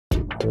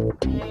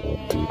Welcome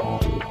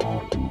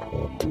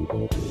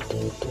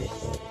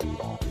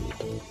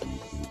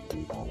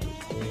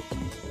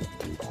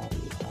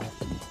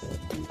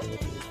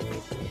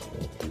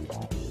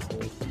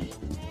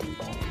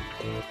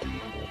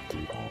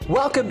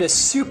to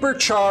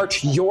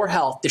Supercharge Your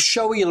Health, the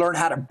show where you learn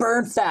how to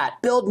burn fat,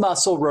 build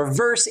muscle,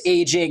 reverse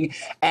aging,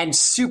 and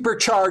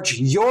supercharge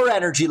your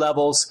energy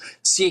levels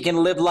so you can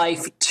live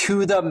life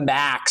to the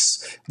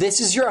max. This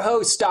is your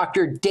host,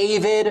 Dr.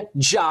 David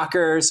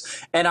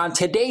Jockers, and on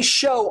today's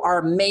show,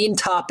 our main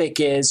topic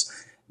is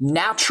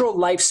natural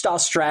lifestyle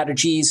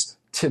strategies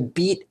to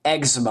beat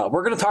eczema.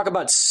 We're going to talk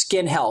about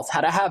skin health,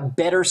 how to have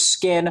better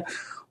skin,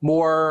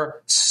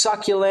 more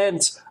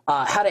succulent,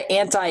 how to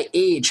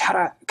anti-age, how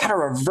to kind of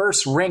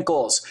reverse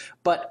wrinkles.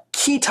 But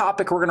key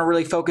topic we're going to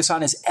really focus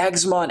on is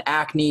eczema and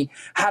acne,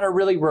 how to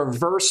really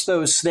reverse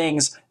those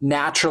things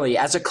naturally.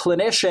 As a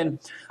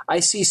clinician, I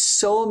see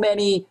so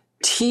many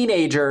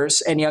teenagers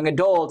and young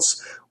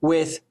adults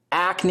with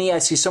acne. I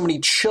see so many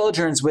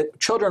children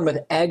with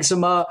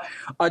eczema,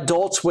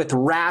 adults with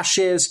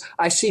rashes.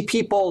 I see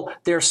people,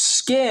 their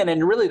skin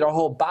and really their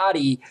whole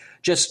body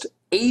just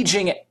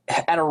aging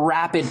at a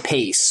rapid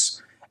pace.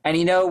 And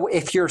you know,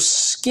 if your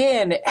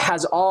skin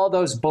has all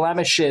those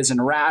blemishes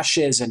and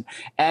rashes and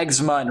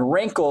eczema and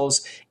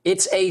wrinkles,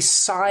 it's a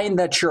sign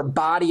that your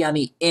body on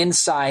the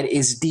inside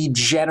is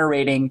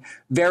degenerating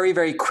very,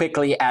 very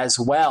quickly as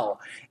well.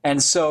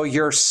 And so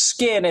your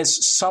skin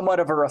is somewhat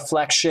of a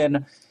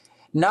reflection.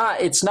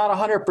 It's not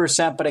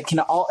 100%, but it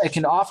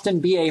can often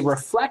be a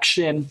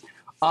reflection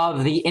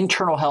of the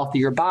internal health of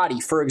your body.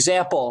 For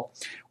example,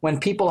 when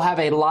people have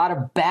a lot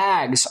of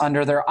bags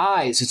under their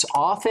eyes, it's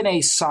often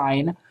a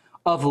sign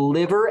of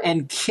liver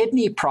and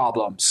kidney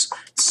problems.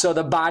 So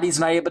the body's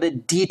not able to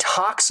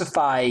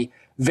detoxify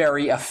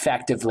very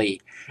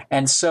effectively.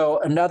 And so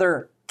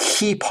another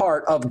key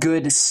part of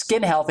good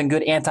skin health and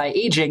good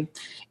anti-aging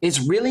is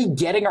really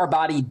getting our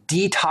body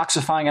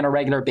detoxifying on a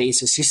regular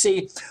basis. You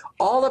see,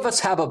 all of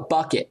us have a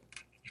bucket,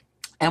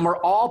 and we're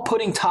all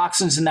putting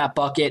toxins in that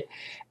bucket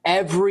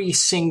every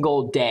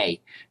single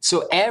day.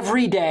 So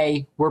every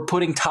day we're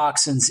putting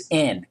toxins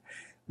in.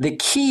 The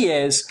key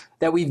is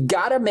that we've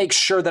got to make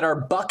sure that our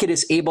bucket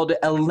is able to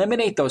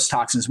eliminate those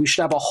toxins. We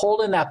should have a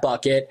hole in that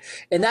bucket,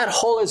 and that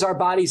hole is our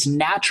body's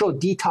natural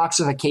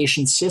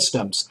detoxification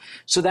systems.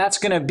 So that's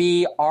going to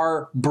be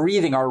our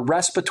breathing, our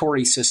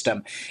respiratory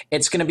system.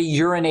 It's going to be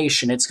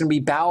urination. It's going to be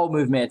bowel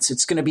movements.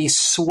 It's going to be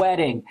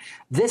sweating.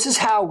 This is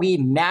how we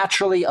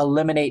naturally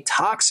eliminate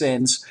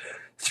toxins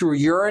through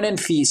urine and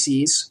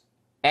feces,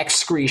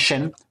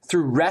 excretion,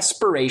 through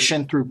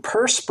respiration, through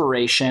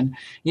perspiration.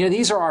 You know,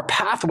 these are our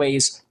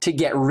pathways to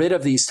get rid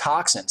of these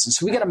toxins. And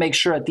so we got to make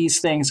sure that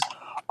these things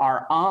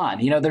are on.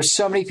 You know, there's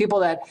so many people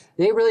that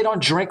they really don't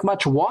drink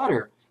much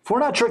water. If we're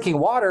not drinking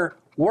water,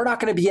 we're not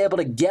going to be able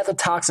to get the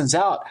toxins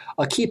out.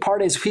 A key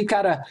part is we've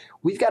got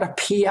to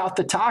pee out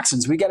the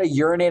toxins. We got to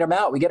urinate them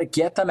out. We got to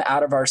get them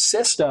out of our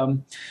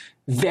system.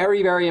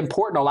 Very, very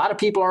important. A lot of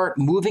people aren't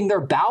moving their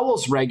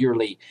bowels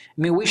regularly.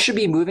 I mean, we should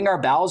be moving our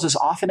bowels as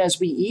often as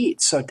we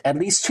eat. So at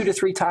least 2 to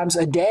 3 times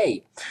a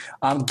day.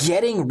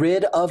 Getting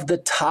rid of the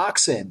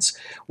toxins.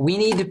 We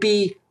need to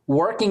be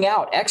working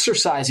out,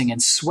 exercising,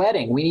 and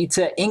sweating. We need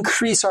to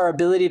increase our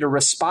ability to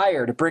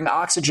respire, to bring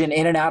oxygen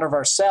in and out of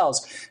our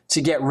cells,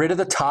 to get rid of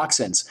the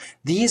toxins.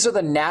 These are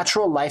the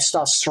natural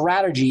lifestyle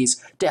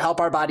strategies to help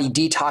our body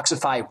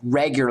detoxify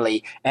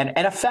regularly and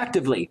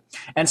effectively.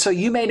 And so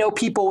you may know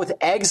people with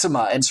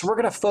eczema, and so we're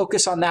going to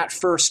focus on that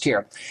first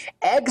here.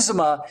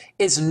 Eczema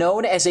is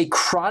known as a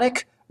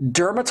chronic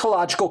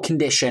dermatological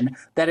condition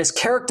that is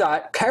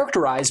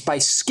characterized by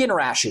skin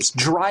rashes,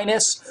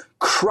 dryness,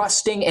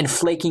 crusting, and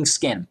flaking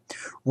skin.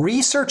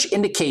 Research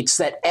indicates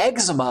that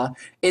eczema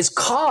is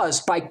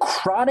caused by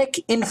chronic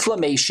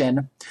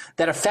inflammation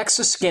that affects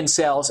the skin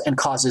cells and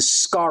causes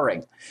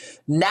scarring.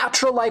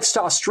 Natural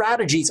lifestyle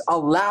strategies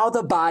allow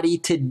the body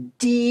to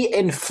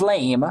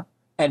de-inflame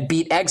and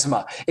beat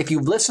eczema. If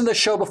you've listened to the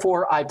show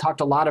before, I've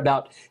talked a lot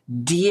about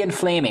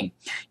de-inflaming,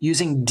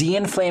 using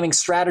de-inflaming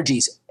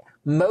strategies.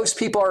 Most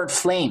people are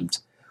inflamed.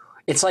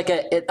 It's like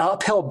an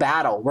uphill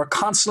battle. We're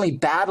constantly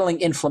battling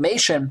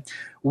inflammation.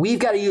 We've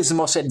got to use the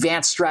most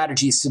advanced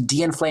strategies to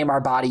de-inflame our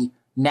body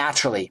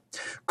naturally.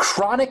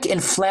 Chronic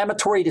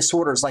inflammatory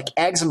disorders like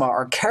eczema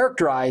are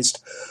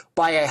characterized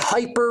by a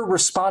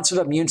hyper-responsive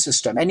immune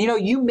system. And you know,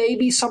 you may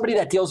be somebody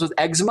that deals with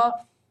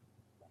eczema.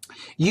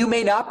 You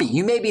may not be.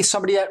 You may be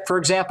somebody that, for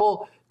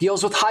example,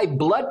 deals with high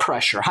blood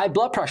pressure. High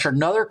blood pressure,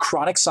 another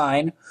chronic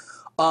sign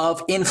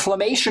of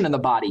inflammation in the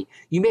body.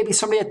 You may be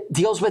somebody that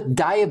deals with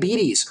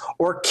diabetes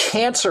or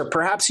cancer.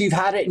 Perhaps you've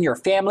had it in your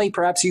family.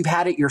 Perhaps you've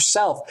had it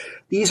yourself.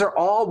 These are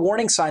all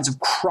warning signs of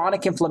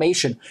chronic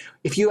inflammation.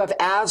 If you have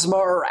asthma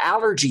or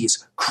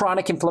allergies,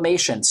 chronic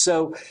inflammation.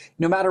 So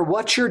no matter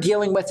what you're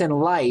dealing with in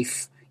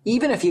life,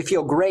 even if you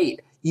feel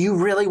great, you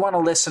really want to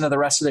listen to the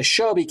rest of the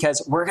show,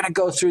 because we're going to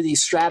go through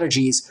these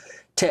strategies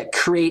to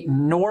create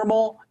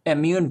normal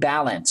immune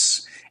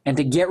balance and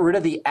to get rid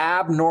of the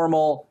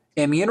abnormal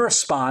immune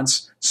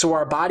response so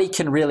our body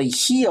can really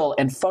heal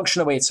and function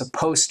the way it's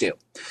supposed to.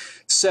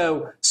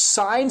 So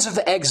signs of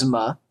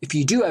eczema, if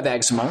you do have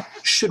eczema,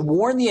 should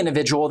warn the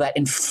individual that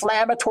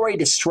inflammatory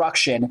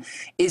destruction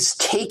is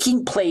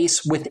taking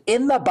place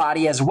within the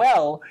body as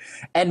well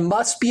and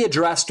must be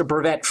addressed to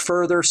prevent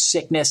further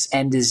sickness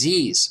and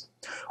disease.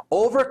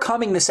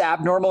 Overcoming this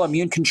abnormal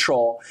immune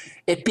control,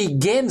 it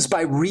begins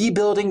by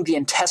rebuilding the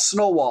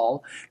intestinal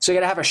wall. So you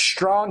got to have a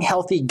strong,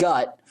 healthy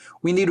gut.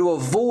 We need to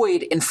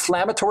avoid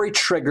inflammatory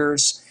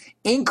triggers,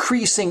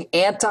 increasing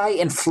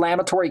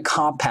anti-inflammatory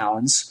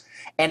compounds,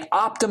 and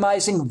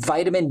optimizing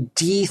vitamin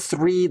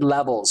D3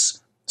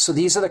 levels. So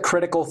these are the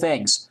critical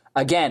things.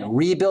 Again,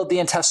 rebuild the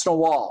intestinal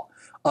wall,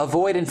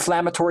 avoid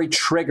inflammatory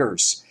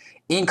triggers,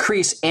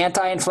 increase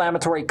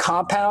anti-inflammatory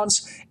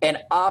compounds, and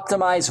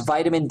optimize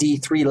vitamin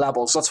D3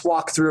 levels. Let's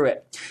walk through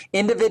it.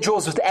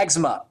 Individuals with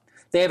eczema,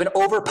 they have an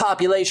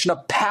overpopulation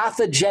of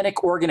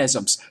pathogenic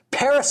organisms,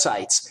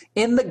 parasites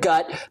in the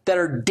gut that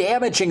are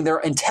damaging their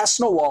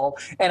intestinal wall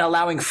and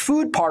allowing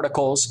food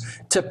particles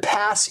to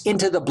pass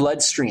into the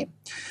bloodstream.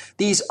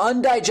 These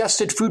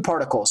undigested food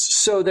particles,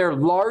 so they're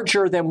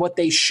larger than what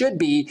they should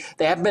be,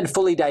 they haven't been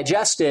fully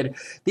digested,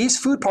 these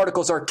food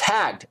particles are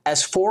tagged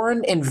as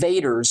foreign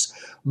invaders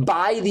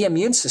by the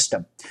immune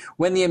system.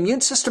 When the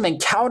immune system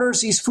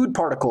encounters these food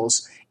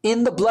particles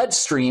in the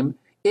bloodstream,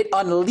 it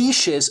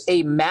unleashes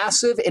a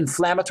massive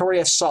inflammatory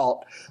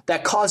assault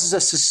that causes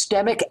a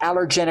systemic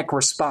allergenic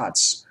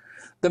response.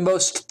 The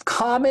most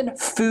common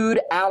food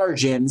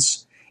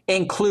allergens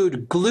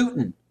include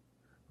gluten,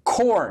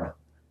 corn,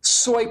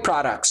 soy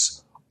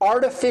products,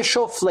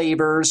 artificial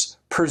flavors,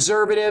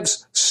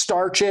 preservatives,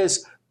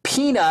 starches,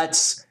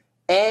 peanuts,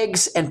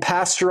 eggs, and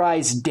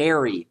pasteurized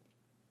dairy.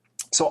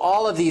 So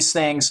all of these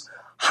things,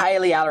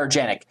 highly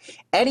allergenic.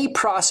 Any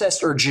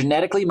processed or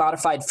genetically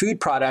modified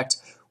food product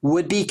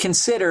would be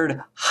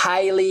considered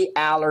highly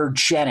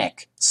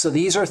allergenic. So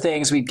these are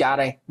things we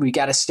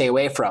gotta stay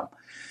away from.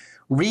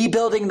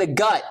 Rebuilding the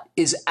gut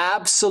is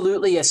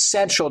absolutely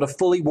essential to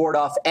fully ward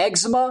off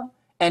eczema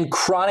and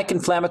chronic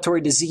inflammatory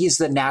disease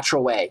the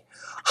natural way.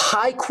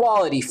 High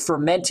quality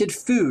fermented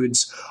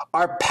foods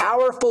are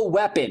powerful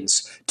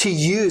weapons to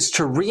use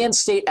to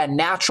reinstate a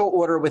natural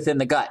order within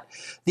the gut.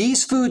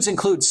 These foods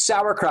include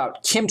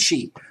sauerkraut,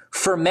 kimchi,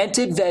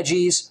 fermented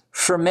veggies,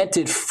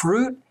 fermented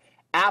fruit,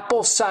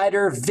 apple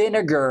cider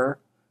vinegar,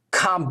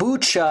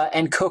 kombucha,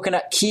 and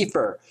coconut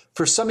kefir.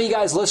 For some of you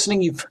guys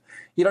listening, you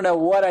don't know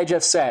what I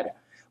just said,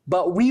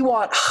 but we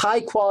want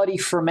high quality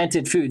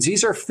fermented foods.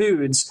 These are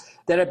foods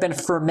that have been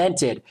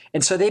fermented,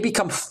 and so they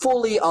become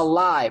fully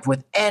alive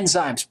with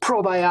enzymes,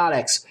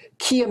 probiotics,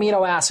 key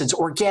amino acids,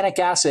 organic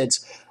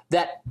acids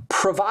that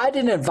provide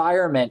an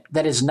environment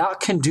that is not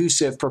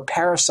conducive for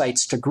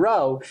parasites to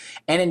grow,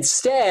 and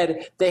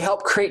instead they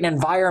help create an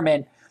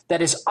environment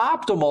that is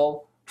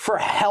optimal for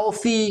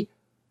healthy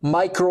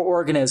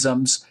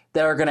microorganisms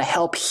that are going to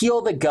help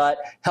heal the gut,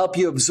 help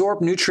you absorb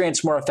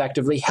nutrients more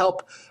effectively,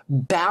 help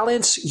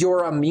balance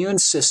your immune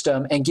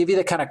system, and give you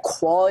the kind of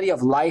quality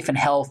of life and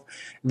health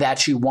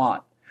that you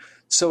want.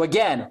 So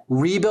again,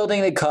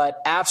 rebuilding the gut,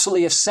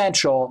 absolutely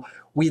essential.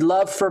 We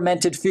love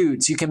fermented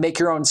foods. You can make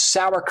your own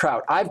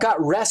sauerkraut. I've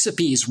got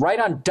recipes right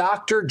on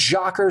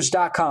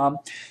drjockers.com,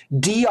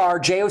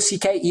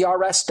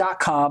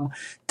 drjockers.com.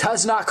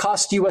 Does not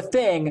cost you a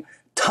thing.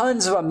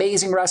 Tons of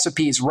amazing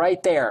recipes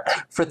right there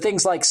for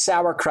things like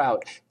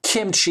sauerkraut,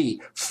 kimchi,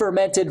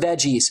 fermented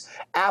veggies,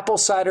 apple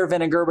cider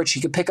vinegar, which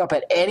you can pick up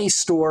at any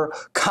store,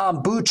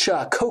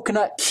 kombucha,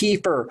 coconut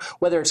kefir,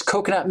 whether it's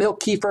coconut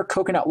milk kefir,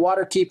 coconut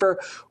water kefir.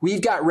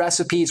 We've got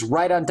recipes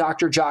right on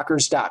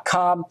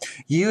drjockers.com.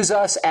 Use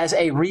us as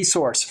a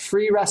resource.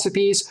 Free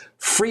recipes,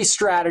 free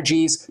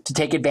strategies to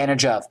take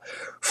advantage of.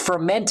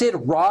 Fermented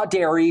raw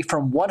dairy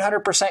from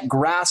 100%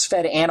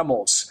 grass-fed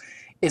animals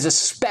is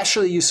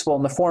especially useful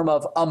in the form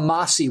of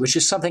amasi, which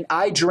is something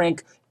I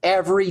drink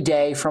every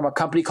day from a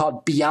company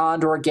called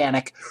Beyond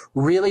Organic,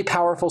 really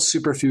powerful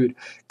superfood.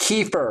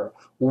 Kefir,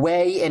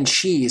 whey, and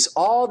cheese.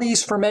 All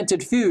these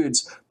fermented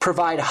foods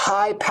provide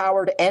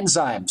high-powered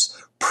enzymes,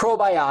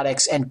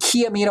 probiotics, and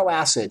key amino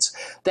acids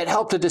that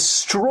help to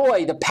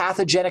destroy the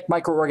pathogenic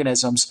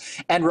microorganisms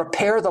and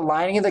repair the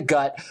lining of the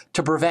gut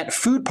to prevent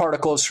food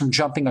particles from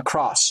jumping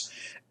across.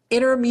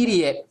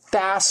 Intermediate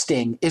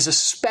fasting is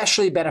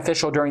especially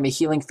beneficial during the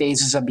healing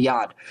phases and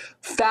beyond.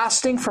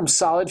 Fasting from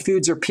solid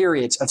foods or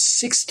periods of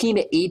 16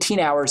 to 18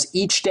 hours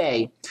each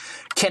day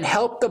can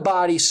help the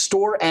body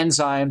store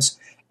enzymes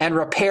and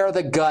repair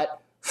the gut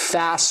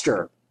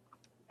faster.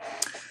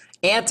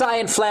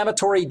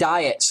 Anti-inflammatory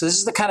diet. So this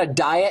is the kind of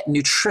diet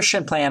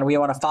nutrition plan we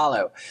want to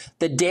follow.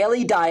 The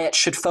daily diet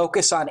should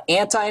focus on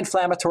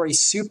anti-inflammatory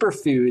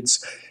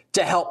superfoods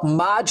to help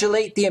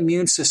modulate the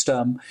immune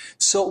system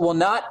so it will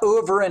not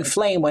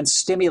overinflame when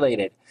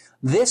stimulated.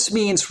 This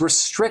means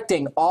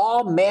restricting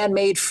all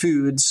man-made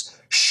foods,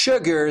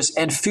 sugars,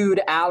 and food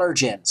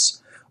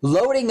allergens,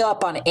 loading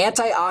up on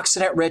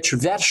antioxidant-rich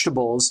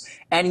vegetables,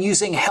 and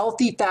using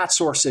healthy fat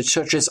sources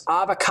such as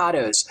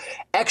avocados,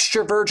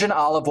 extra virgin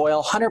olive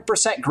oil,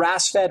 100%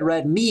 grass-fed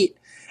red meat,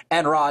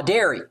 and raw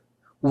dairy.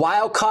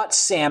 wild-caught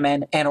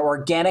salmon, and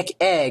organic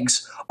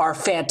eggs are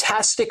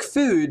fantastic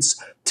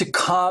foods to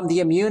calm the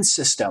immune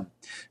system.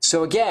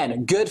 So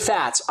again, good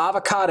fats,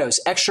 avocados,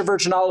 extra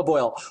virgin olive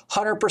oil,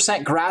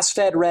 100%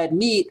 grass-fed red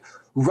meat,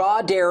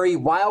 raw dairy,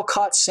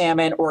 wild-caught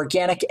salmon,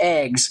 organic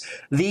eggs.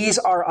 These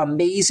are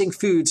amazing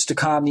foods to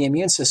calm the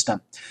immune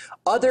system.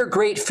 Other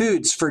great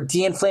foods for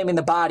de-inflaming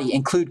the body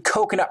include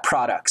coconut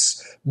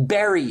products,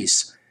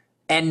 berries,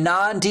 and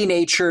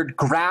non-denatured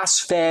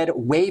grass-fed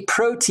whey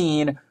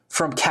protein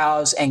from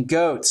cows and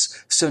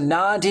goats. So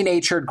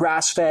non-denatured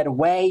grass-fed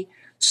whey,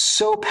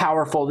 so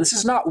powerful. This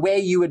is not whey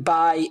you would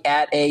buy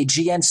at a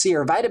GNC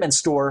or vitamin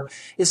store.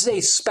 This is a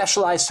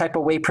specialized type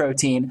of whey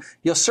protein.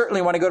 You'll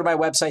certainly want to go to my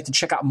website to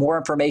check out more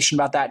information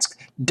about that. It's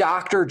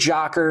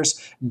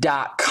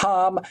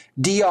drjockers.com,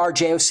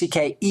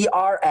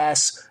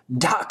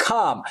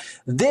 DRJOCKERS.com.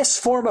 This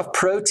form of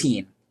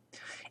protein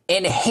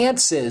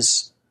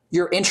enhances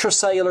your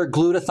intracellular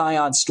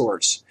glutathione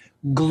stores.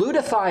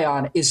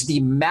 Glutathione is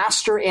the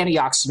master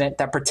antioxidant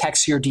that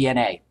protects your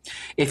DNA.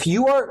 If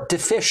you are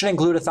deficient in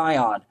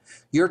glutathione,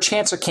 your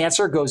chance of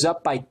cancer goes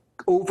up by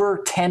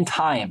over 10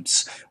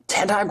 times.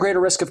 10 times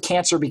greater risk of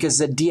cancer because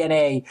the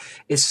DNA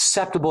is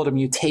susceptible to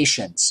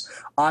mutations.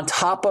 On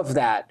top of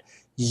that,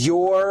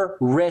 your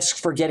risk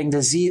for getting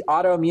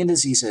autoimmune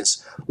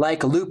diseases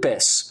like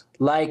lupus,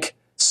 like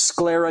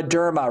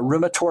scleroderma,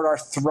 rheumatoid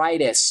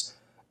arthritis,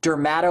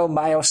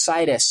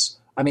 dermatomyositis,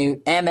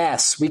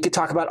 MS, we could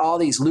talk about all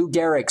these, Lou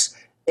Gehrig's,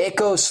 it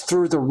goes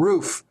through the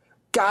roof.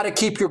 Got to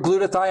keep your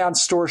glutathione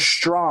stores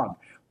strong.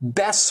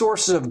 Best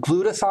sources of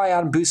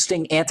glutathione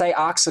boosting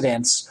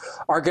antioxidants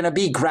are going to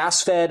be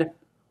grass-fed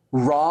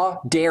raw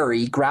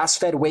dairy,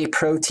 grass-fed whey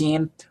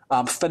protein,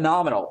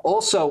 phenomenal.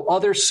 Also,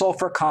 other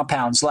sulfur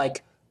compounds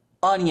like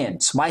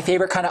onions. My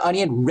favorite kind of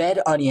onion, red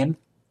onion,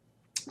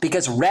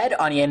 because red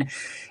onion,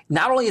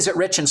 not only is it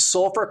rich in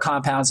sulfur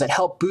compounds that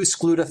help boost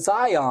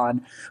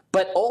glutathione,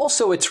 but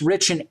also it's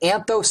rich in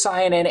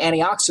anthocyanin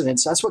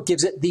antioxidants. That's what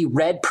gives it the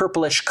red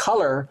purplish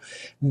color.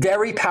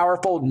 Very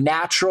powerful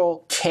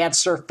natural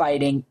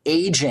cancer-fighting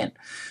agent.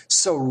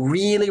 So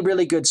really,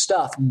 really good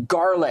stuff.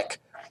 Garlic,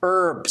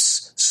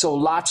 herbs. So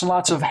lots and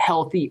lots of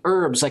healthy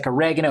herbs like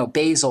oregano,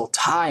 basil,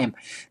 thyme.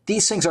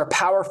 These things are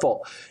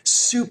powerful.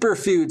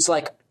 Superfoods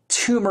like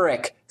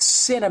turmeric,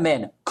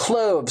 cinnamon,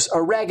 cloves,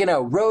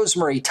 oregano,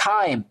 rosemary,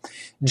 thyme,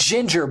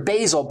 ginger,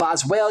 basil,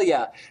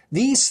 boswellia.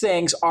 These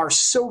things are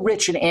so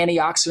rich in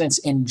antioxidants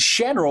in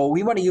general.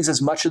 We want to use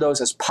as much of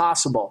those as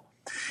possible.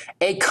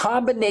 A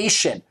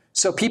combination.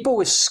 So people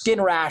with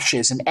skin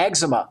rashes and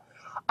eczema,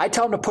 I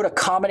tell them to put a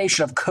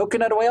combination of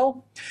coconut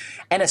oil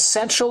and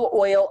essential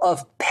oil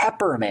of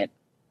peppermint.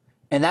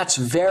 And that's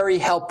very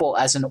helpful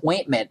as an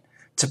ointment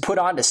to put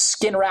on to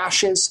skin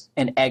rashes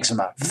and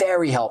eczema.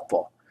 Very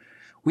helpful.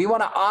 We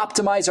want to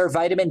optimize our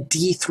vitamin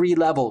D3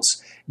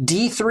 levels.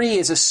 D3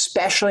 is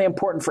especially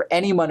important for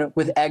anyone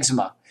with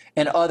eczema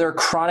and other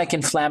chronic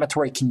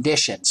inflammatory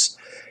conditions.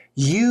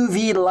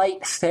 UV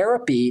light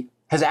therapy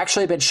has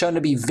actually been shown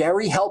to be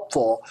very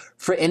helpful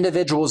for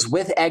individuals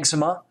with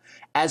eczema,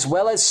 as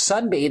well as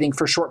sunbathing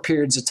for short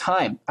periods of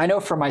time. I know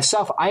for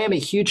myself, I am a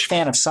huge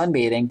fan of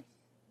sunbathing.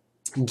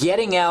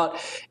 Getting out,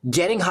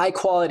 getting high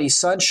quality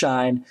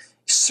sunshine,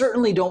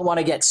 certainly don't want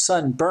to get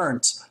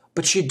sunburnt,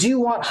 but you do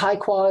want high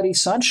quality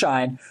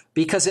sunshine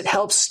because it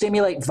helps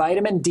stimulate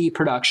vitamin D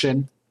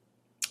production.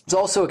 It's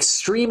also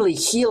extremely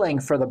healing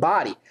for the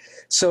body.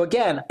 So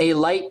again, a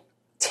light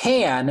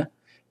tan,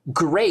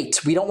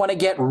 great. We don't want to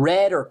get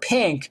red or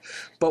pink,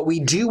 but we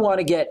do want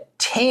to get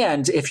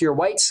tanned if you're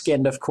white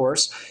skinned, of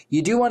course.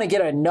 You do want to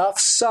get enough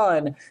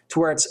sun to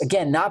where it's,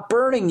 again, not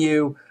burning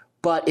you,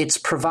 but it's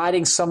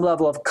providing some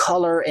level of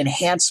color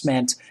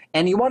enhancement.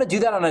 And you want to do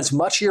that on as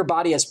much of your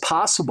body as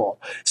possible.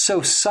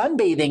 So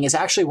sunbathing is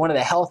actually one of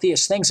the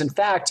healthiest things. In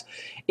fact,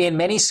 in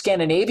many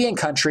Scandinavian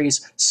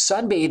countries,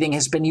 sunbathing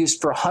has been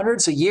used for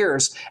hundreds of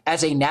years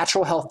as a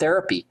natural health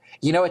therapy.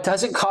 You know, it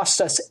doesn't cost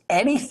us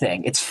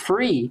anything. It's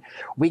free.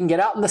 We can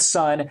get out in the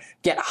sun,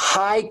 get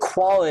high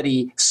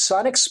quality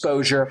sun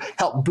exposure,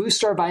 help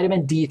boost our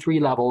vitamin D3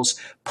 levels.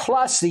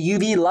 Plus, the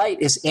UV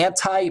light is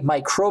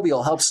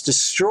antimicrobial, helps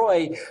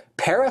destroy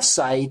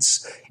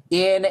parasites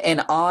in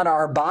and on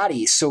our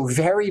bodies. So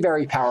very,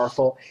 very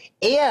powerful.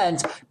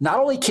 And not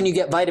only can you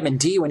get vitamin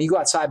D when you go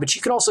outside, but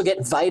you can also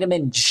get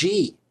vitamin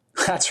G.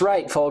 That's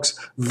right, folks.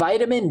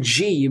 Vitamin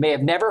G, you may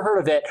have never heard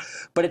of it,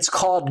 but it's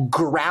called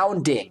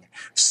grounding.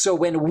 So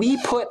when we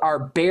put our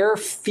bare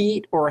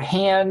feet or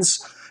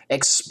hands,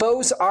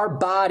 expose our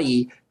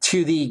body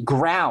to the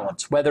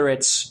ground, whether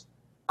it's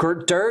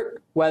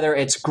dirt, whether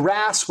it's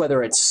grass,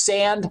 whether it's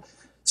sand,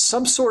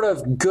 some sort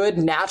of good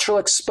natural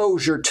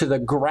exposure to the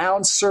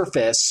ground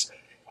surface,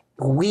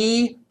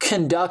 we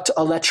conduct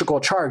electrical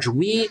charge.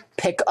 We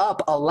pick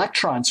up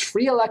electrons,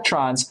 free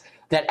electrons,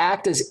 that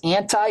act as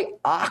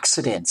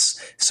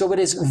antioxidants. So it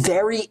is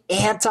very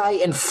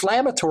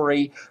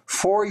anti-inflammatory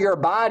for your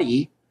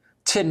body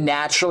to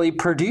naturally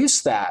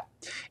produce that.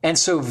 And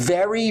so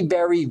very,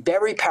 very,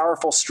 very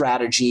powerful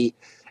strategy.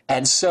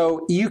 And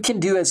so you can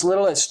do as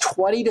little as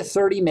 20 to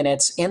 30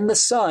 minutes in the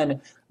sun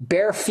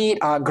bare feet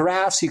on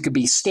grass. You could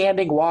be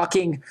standing,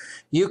 walking.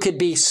 You could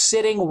be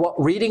sitting,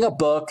 reading a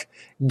book,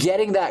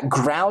 getting that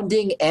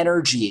grounding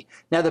energy.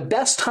 Now, the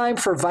best time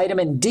for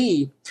vitamin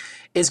D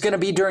is going to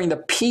be during the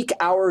peak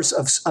hours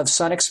of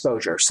sun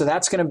exposure. So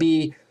that's going to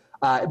be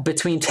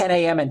between 10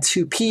 a.m. and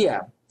 2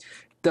 p.m.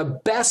 The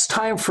best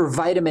time for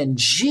vitamin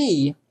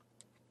G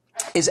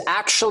is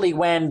actually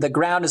when the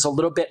ground is a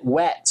little bit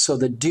wet, so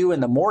the dew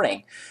in the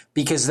morning,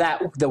 because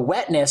the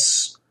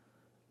wetness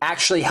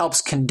actually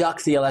helps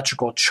conduct the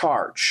electrical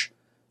charge.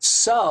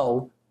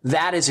 So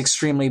that is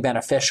extremely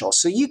beneficial.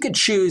 So you could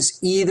choose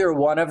either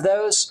one of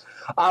those,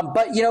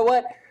 but you know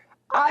what?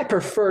 I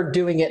prefer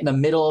doing it in the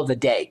middle of the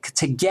day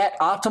to get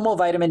optimal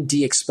vitamin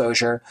D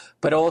exposure,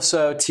 but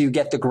also to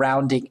get the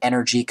grounding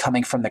energy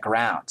coming from the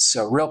ground.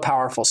 So real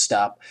powerful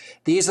stuff.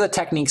 These are the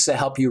techniques that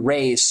help you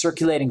raise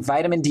circulating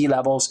vitamin D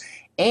levels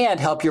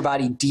and help your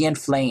body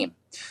de-inflame.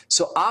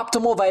 So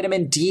optimal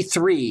vitamin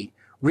D3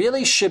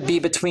 really should be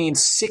between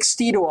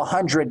 60 to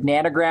 100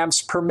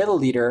 nanograms per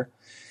milliliter,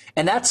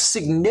 and that's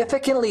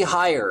significantly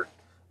higher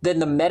than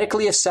the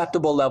medically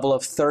acceptable level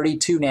of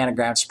 32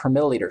 nanograms per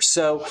milliliter.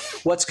 So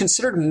what's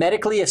considered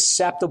medically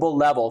acceptable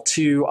level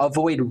to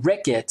avoid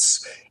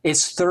rickets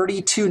is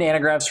 32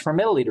 nanograms per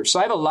milliliter.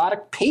 So I have a lot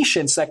of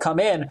patients that come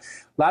in, a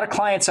lot of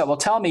clients that will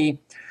tell me,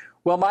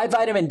 well, my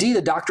vitamin D,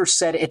 the doctor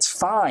said it's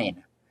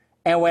fine.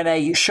 And when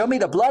they show me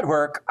the blood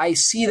work, I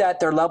see that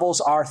their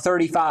levels are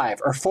 35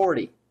 or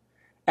 40.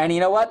 And you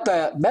know what?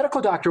 The medical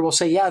doctor will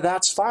say, yeah,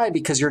 that's fine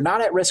because you're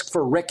not at risk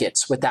for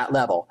rickets with that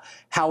level.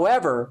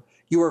 However,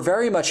 you are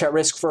very much at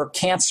risk for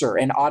cancer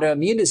and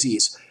autoimmune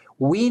disease.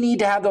 We need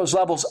to have those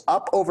levels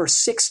up over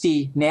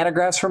 60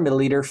 nanograms per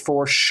milliliter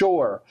for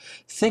sure.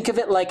 Think of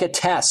it like a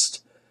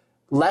test.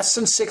 Less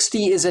than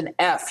 60 is an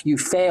F. You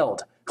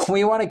failed.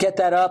 We want to get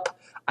that up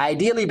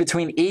ideally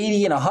between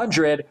 80 and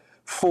 100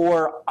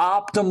 for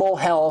optimal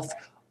health,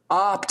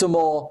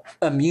 optimal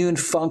immune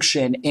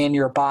function in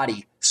your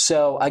body.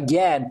 So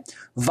again,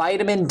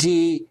 vitamin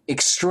D,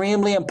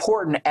 extremely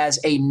important as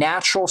a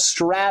natural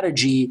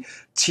strategy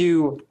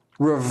to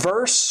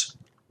reverse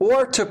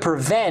or to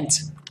prevent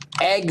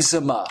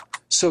eczema.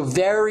 So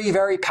very,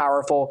 very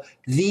powerful.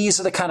 These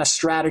are the kind of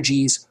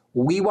strategies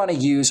we want to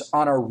use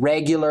on a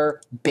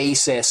regular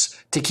basis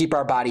to keep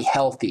our body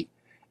healthy.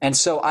 And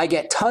so I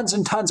get tons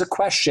and tons of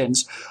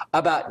questions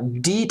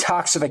about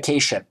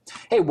detoxification.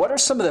 Hey, what are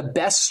some of the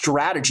best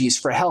strategies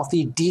for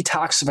healthy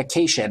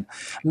detoxification?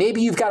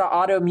 Maybe you've got an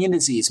autoimmune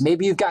disease.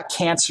 Maybe you've got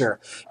cancer.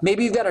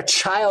 Maybe you've got a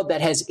child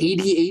that has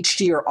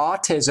ADHD or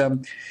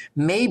autism.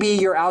 Maybe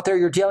you're out there,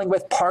 you're dealing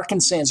with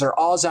Parkinson's or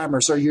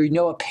Alzheimer's, or you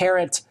know a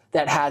parent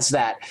that has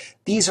that.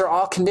 These are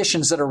all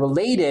conditions that are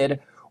related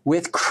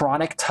with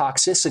chronic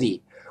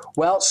toxicity.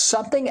 Well,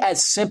 something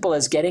as simple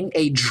as getting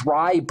a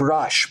dry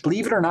brush.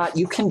 Believe it or not,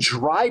 you can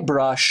dry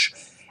brush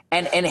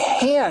and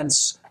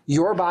enhance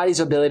your body's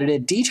ability to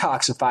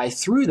detoxify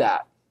through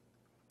that.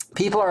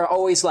 People are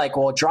always like,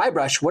 well, dry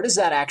brush, what does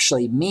that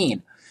actually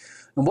mean?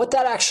 And what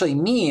that actually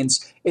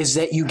means is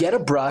that you get a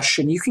brush,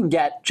 and you can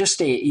get just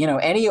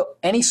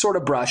any sort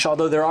of brush,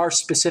 although there are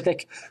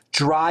specific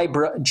dry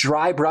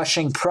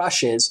brushing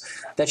brushes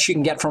that you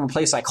can get from a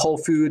place like Whole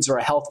Foods or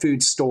a health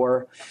food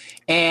store.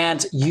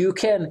 And you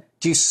can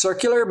do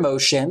circular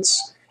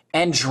motions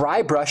and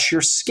dry brush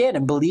your skin.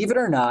 And believe it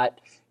or not,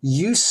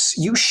 you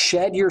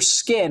shed your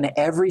skin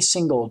every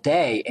single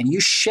day, and you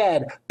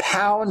shed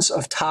pounds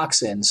of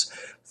toxins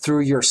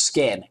through your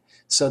skin.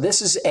 So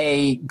this is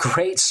a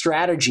great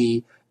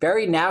strategy,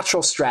 very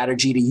natural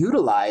strategy to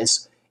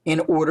utilize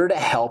in order to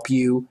help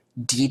you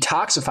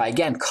detoxify.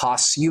 Again,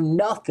 costs you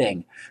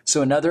nothing.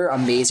 So another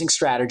amazing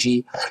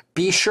strategy.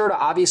 Be sure to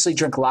obviously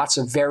drink lots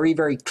of very,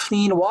 very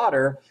clean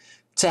water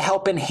to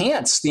help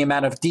enhance the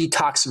amount of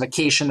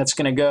detoxification that's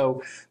going to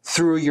go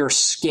through your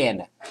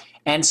skin.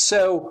 And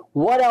so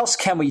what else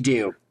can we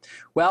do?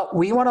 Well,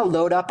 we want to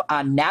load up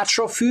on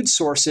natural food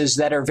sources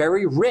that are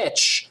very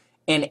rich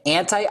in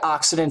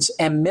antioxidants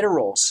and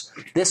minerals.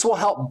 This will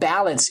help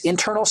balance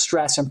internal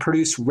stress and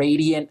produce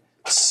radiant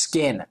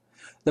skin.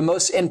 The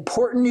most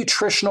important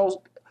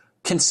nutritional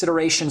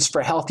considerations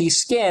for healthy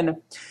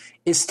skin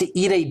is to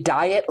eat a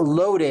diet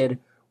loaded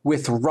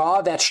with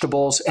raw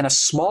vegetables and a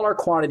smaller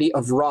quantity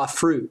of raw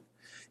fruit.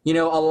 You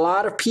know, a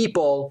lot of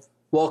people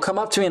will come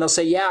up to me and they'll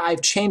say, yeah,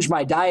 I've changed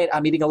my diet.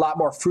 I'm eating a lot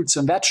more fruits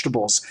and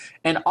vegetables.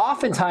 And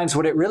oftentimes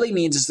what it really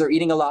means is they're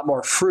eating a lot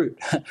more fruit.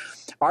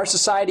 Our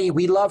society,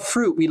 we love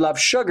fruit, we love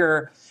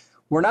sugar.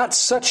 We're not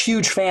such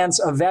huge fans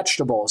of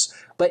vegetables,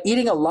 but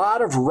eating a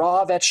lot of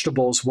raw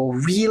vegetables will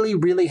really,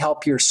 really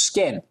help your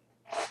skin.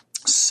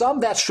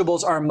 Some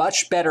vegetables are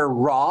much better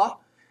raw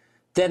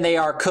than they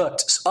are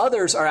cooked.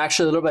 Others are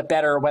actually a little bit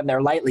better when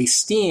they're lightly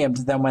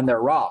steamed than when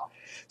they're raw.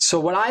 So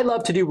what I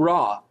love to do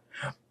raw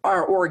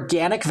are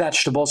organic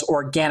vegetables,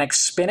 organic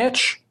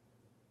spinach,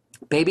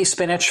 baby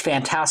spinach,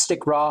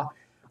 fantastic raw,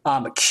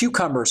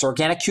 cucumbers,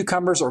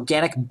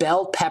 organic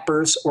bell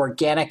peppers,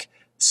 organic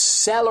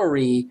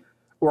celery,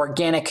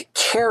 organic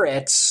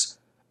carrots,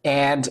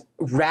 and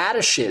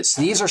radishes.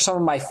 These are some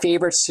of my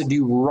favorites to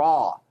do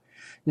raw.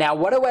 Now,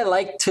 what do I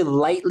like to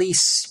lightly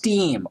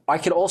steam? I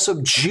could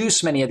also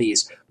juice many of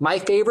these. My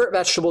favorite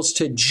vegetables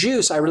to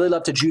juice, I really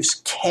love to juice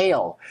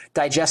kale.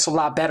 Digests a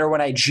lot better when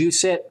I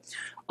juice it.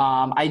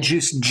 I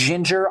juice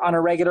ginger on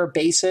a regular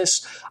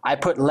basis. I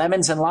put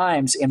lemons and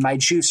limes in my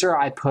juicer.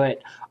 I put,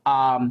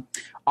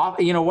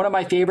 one of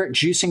my favorite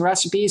juicing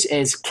recipes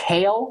is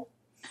kale.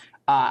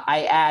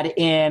 I add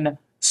in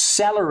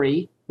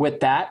celery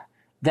with that.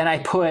 Then I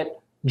put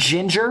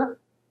ginger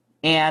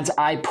and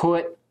I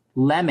put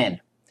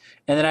lemon.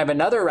 And then I have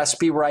another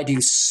recipe where I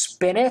do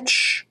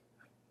spinach,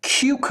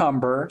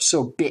 cucumber,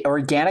 so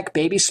organic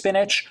baby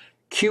spinach,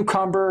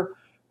 cucumber,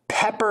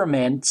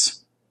 peppermint,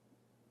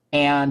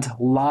 and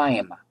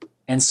lime.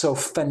 And so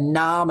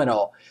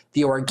phenomenal.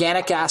 The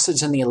organic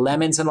acids in the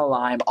lemons and the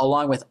lime,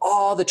 along with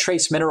all the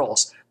trace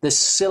minerals, the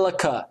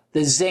silica,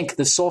 the zinc,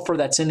 the sulfur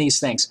that's in these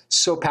things,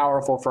 so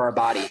powerful for our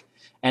body.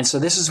 And so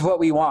this is what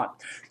we want.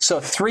 So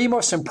 3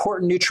 most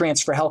important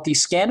nutrients for healthy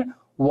skin: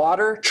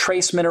 water,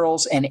 trace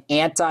minerals, and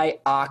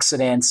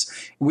antioxidants.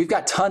 We've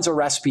got tons of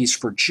recipes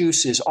for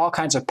juices, all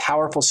kinds of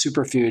powerful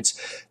superfoods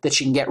that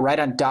you can get right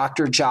on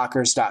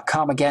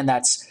drjockers.com. Again,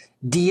 that's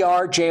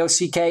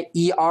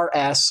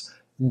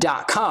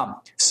drjockers.com.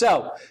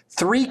 So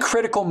 3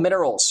 critical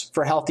minerals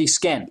for healthy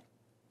skin: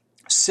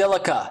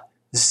 silica,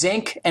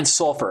 zinc, and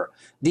sulfur.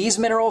 These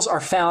minerals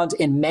are found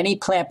in many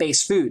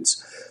plant-based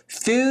foods.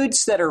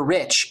 Foods that are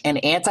rich in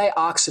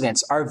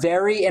antioxidants are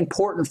very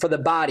important for the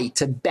body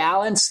to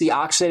balance the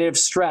oxidative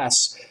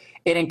stress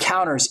it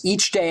encounters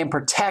each day and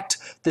protect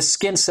the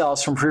skin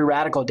cells from free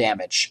radical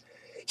damage.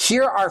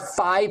 Here are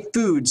 5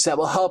 foods that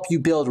will help you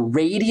build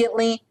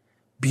radiantly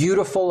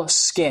beautiful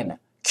skin.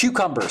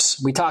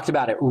 Cucumbers, we talked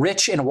about it,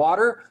 rich in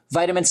water,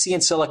 vitamin C,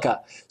 and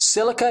silica.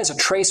 Silica is a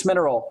trace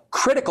mineral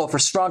critical for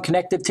strong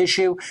connective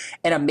tissue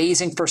and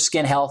amazing for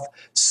skin health.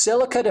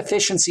 Silica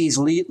deficiencies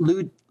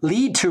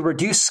lead to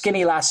reduced skin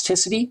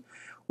elasticity,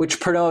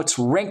 which promotes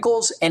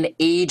wrinkles and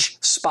age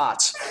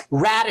spots.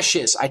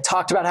 Radishes, I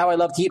talked about how I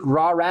love to eat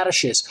raw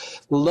radishes,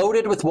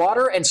 loaded with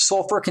water and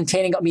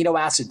sulfur-containing amino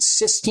acids,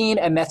 cysteine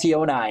and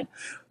methionine.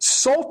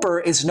 Sulfur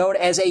is known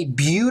as a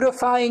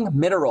beautifying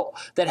mineral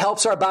that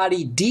helps our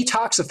body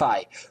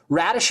detoxify.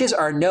 Radishes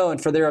are known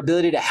for their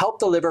ability to help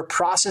the liver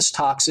process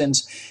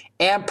toxins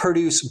and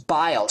produce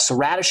bile. So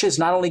radishes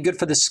not only good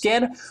for the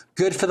skin,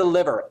 good for the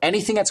liver.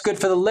 Anything that's good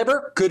for the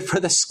liver, good for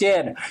the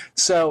skin.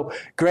 So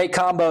great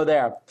combo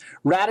there.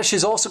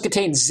 Radishes also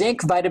contain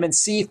zinc, vitamin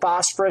C,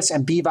 phosphorus,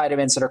 and B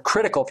vitamins that are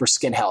critical for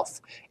skin health.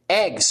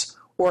 Eggs,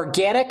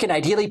 organic and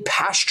ideally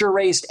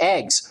pasture-raised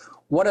eggs,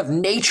 one of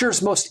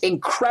nature's most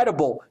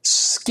incredible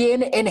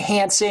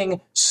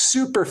skin-enhancing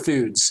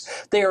superfoods.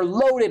 They are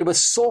loaded with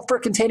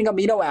sulfur-containing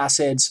amino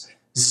acids,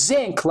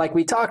 zinc, like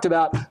we talked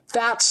about,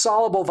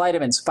 fat-soluble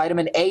vitamins,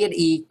 vitamin A and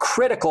E,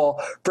 critical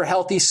for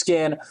healthy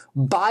skin,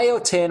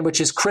 biotin,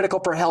 which is critical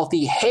for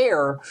healthy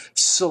hair,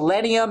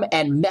 selenium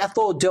and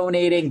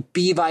methyl-donating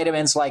B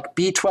vitamins like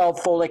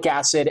B12, folic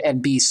acid,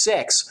 and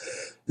B6.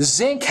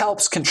 Zinc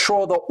helps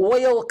control the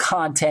oil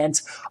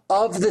content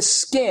of the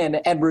skin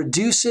and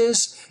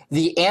reduces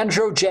the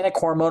androgenic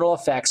hormonal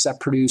effects that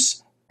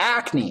produce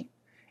acne.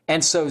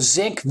 And so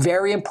zinc,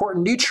 very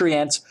important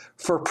nutrient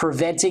for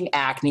preventing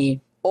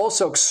acne.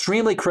 Also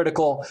extremely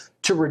critical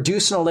to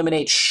reduce and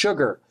eliminate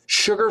sugar.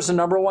 Sugar is the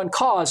 #1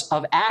 cause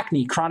of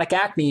acne, chronic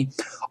acne,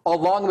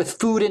 along with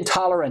food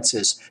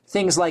intolerances.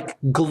 Things like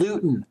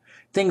gluten,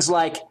 things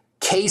like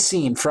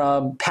casein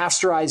from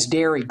pasteurized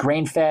dairy,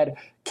 grain-fed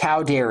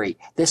cow dairy.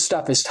 This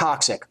stuff is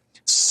toxic.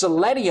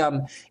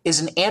 Selenium is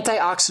an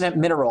antioxidant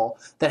mineral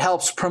that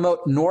helps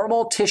promote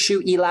normal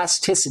tissue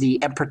elasticity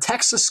and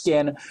protects the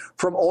skin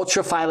from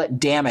ultraviolet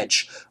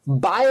damage.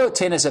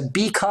 Biotin is a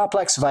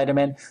B-complex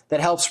vitamin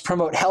that helps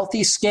promote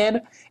healthy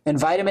skin, and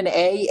vitamin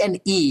A and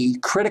E,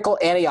 critical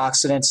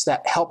antioxidants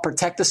that help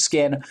protect the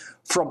skin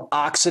from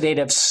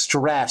oxidative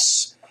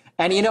stress.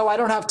 And I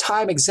don't have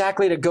time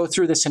exactly to go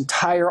through this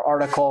entire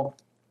article,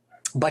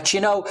 but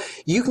you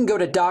can go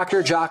to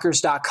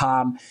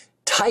drjockers.com,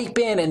 type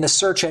in the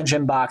search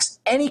engine box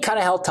any kind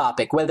of health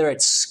topic, whether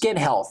it's skin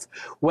health,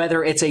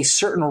 whether it's a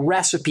certain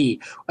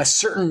recipe, a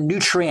certain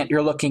nutrient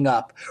you're looking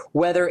up,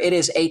 whether it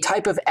is a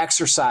type of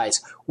exercise.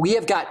 We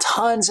have got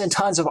tons and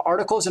tons of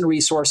articles and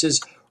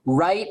resources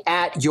right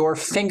at your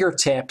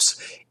fingertips.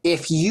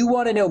 If you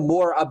want to know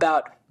more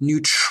about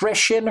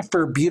nutrition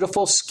for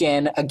beautiful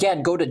skin,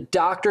 again, go to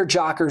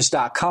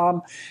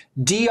drjockers.com,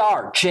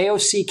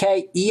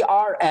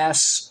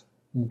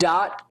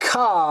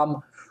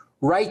 drjockers.com.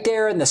 Right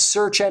there in the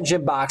search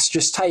engine box,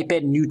 just type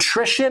in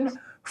nutrition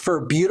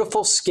for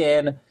beautiful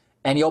skin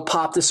and you'll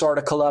pop this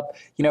article up.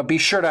 Be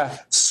sure to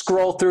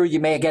scroll through. You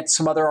may get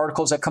some other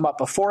articles that come up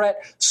before it.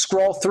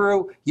 Scroll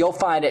through. You'll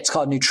find it. It's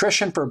called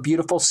Nutrition for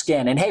Beautiful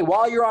Skin. And hey,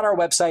 while you're on our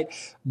website,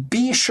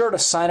 be sure to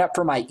sign up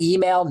for my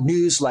email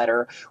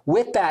newsletter.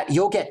 With that,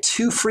 you'll get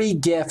 2 free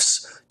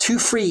gifts, 2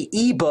 free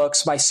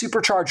ebooks, my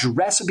Supercharged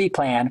Recipe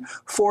Plan,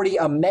 40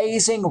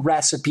 amazing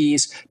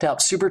recipes to help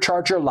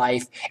supercharge your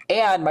life,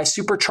 and my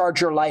Supercharge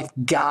Your Life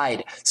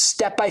Guide,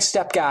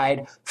 step-by-step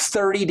guide,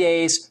 30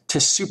 days to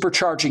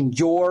supercharging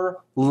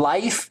your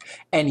life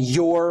and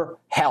your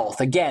health.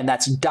 Again,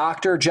 that's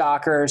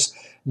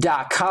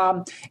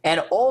drjockers.com. And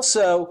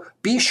also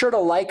be sure to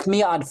like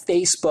me on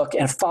Facebook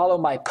and follow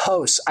my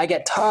posts. I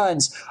get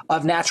tons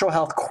of natural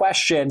health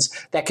questions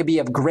that could be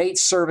of great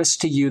service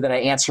to you that I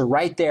answer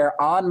right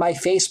there on my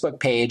Facebook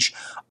page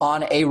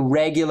on a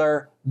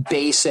regular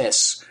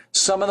basis.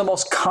 Some of the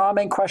most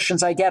common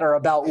questions I get are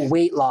about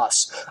weight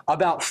loss,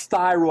 about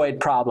thyroid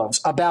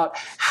problems, about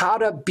how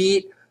to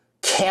beat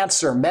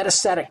cancer,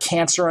 metastatic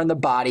cancer in the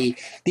body.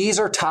 These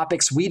are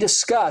topics we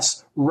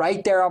discuss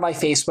right there on my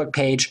Facebook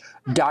page,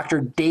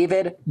 Dr.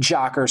 David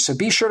Jockers. So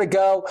be sure to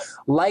go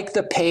like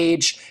the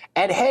page.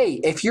 And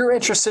hey, if you're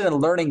interested in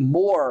learning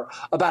more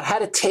about how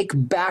to take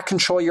back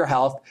control of your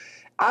health,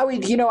 I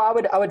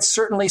would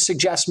certainly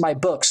suggest my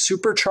book,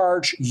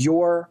 Supercharge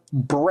Your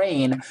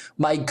Brain.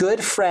 My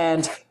good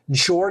friend,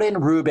 Jordan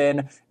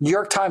Rubin, New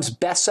York Times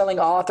bestselling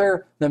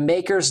author, The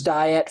Maker's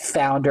Diet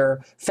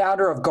founder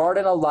of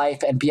Garden of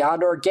Life and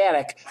Beyond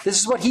Organic. This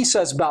is what he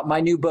says about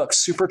my new book,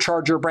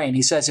 Supercharge Your Brain.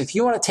 He says, if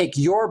you want to take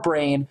your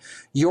brain,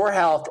 your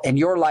health, and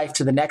your life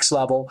to the next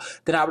level,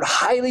 then I would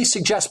highly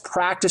suggest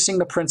practicing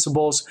the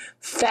principles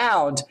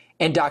found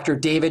in Dr.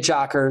 David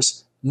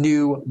Jockers'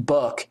 new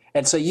book.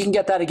 And so you can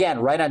get that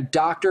again right on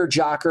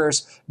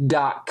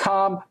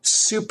drjockers.com.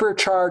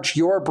 Supercharge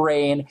your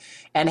brain.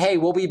 And hey,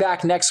 we'll be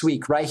back next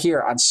week right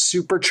here on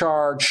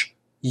Supercharge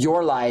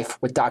Your Life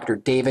with Dr.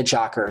 David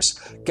Jockers.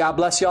 God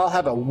bless you all.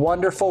 Have a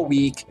wonderful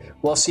week.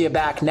 We'll see you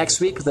back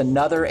next week with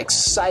another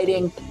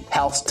exciting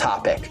health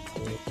topic.